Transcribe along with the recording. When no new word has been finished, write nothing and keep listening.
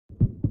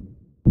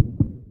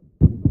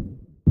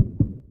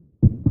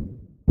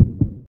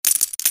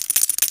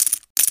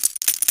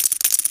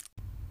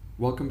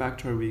Welcome back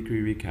to our weekly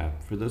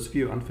recap. For those of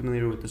you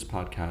unfamiliar with this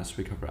podcast,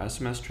 we cover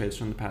SMS trades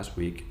from the past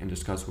week and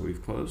discuss what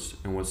we've closed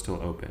and what's still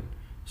open.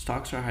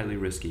 Stocks are highly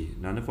risky.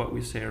 None of what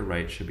we say or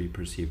write should be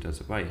perceived as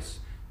advice.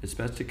 It's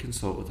best to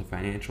consult with a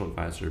financial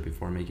advisor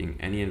before making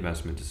any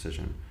investment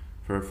decision.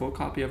 For a full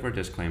copy of our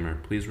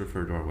disclaimer, please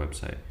refer to our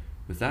website.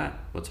 With that,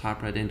 let's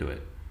hop right into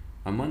it.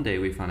 On Monday,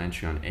 we found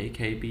entry on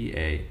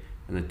AKBA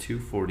in the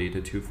 240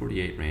 to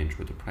 248 range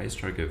with a price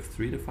target of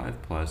 3 to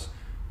 5 plus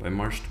by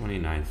March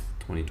 29th,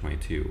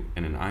 2022,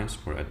 and an iron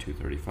support at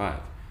 235.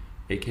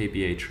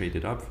 AKBA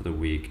traded up for the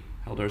week,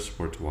 held our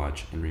support to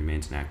watch, and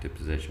remains in active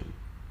position.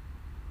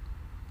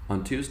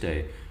 On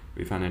Tuesday,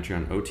 we found entry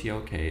on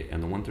OTLK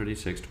in the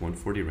 136 to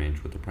 140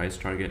 range with a price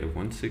target of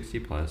 160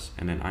 plus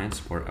and an iron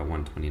support at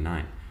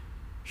 129.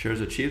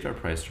 Shares achieved our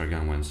price target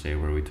on Wednesday,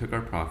 where we took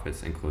our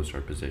profits and closed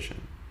our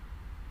position.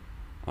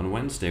 On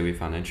Wednesday, we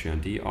found entry on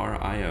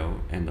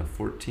DRIO in the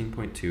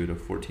 14.2 to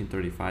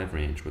 1435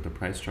 range with a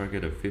price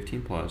target of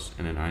 15 plus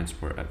and an iron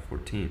support at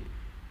 14.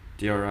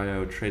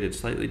 DRIO traded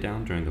slightly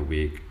down during the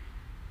week.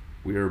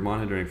 We are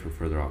monitoring for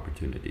further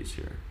opportunities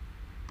here.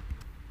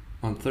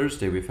 On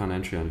Thursday, we found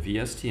entry on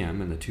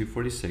VSTM in the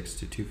 246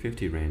 to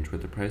 250 range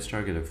with a price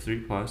target of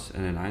 3 plus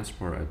and an iron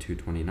support at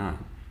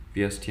 229.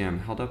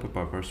 VSTM held up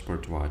above our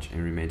support to watch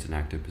and remains in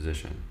active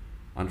position.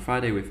 On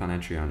Friday, we found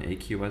entry on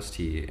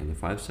AQST in the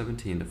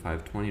 517 to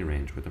 520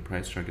 range with a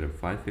price target of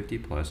 550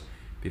 plus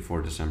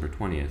before December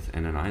 20th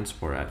and an iron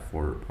support at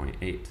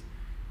 4.8.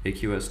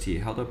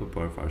 AQST held up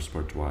above our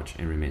support to watch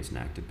and remains in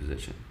active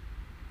position.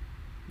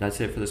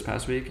 That's it for this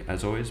past week.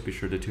 As always, be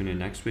sure to tune in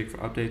next week for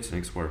updates and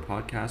explore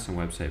our podcast and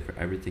website for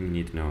everything you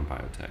need to know in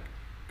biotech.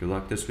 Good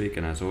luck this week,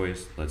 and as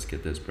always, let's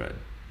get this bread.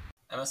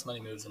 MS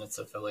Money Moves and its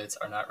affiliates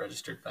are not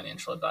registered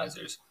financial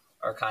advisors.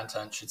 Our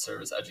content should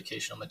serve as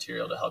educational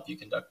material to help you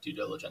conduct due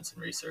diligence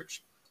and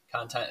research.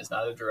 Content is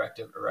not a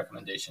directive or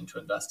recommendation to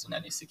invest in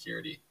any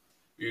security.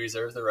 We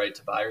reserve the right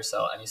to buy or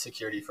sell any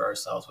security for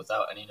ourselves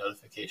without any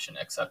notification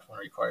except when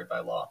required by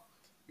law.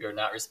 We are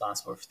not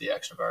responsible for the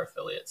action of our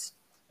affiliates.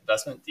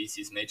 Investment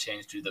theses may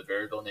change due to the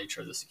variable nature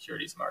of the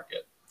securities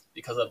market.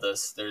 Because of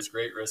this, there is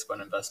great risk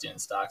when investing in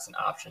stocks and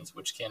options,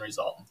 which can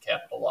result in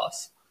capital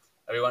loss.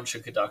 Everyone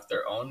should conduct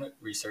their own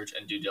research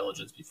and due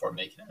diligence before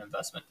making an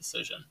investment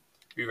decision.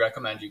 We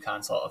recommend you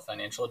consult a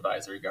financial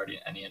advisor regarding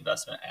any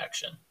investment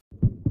action.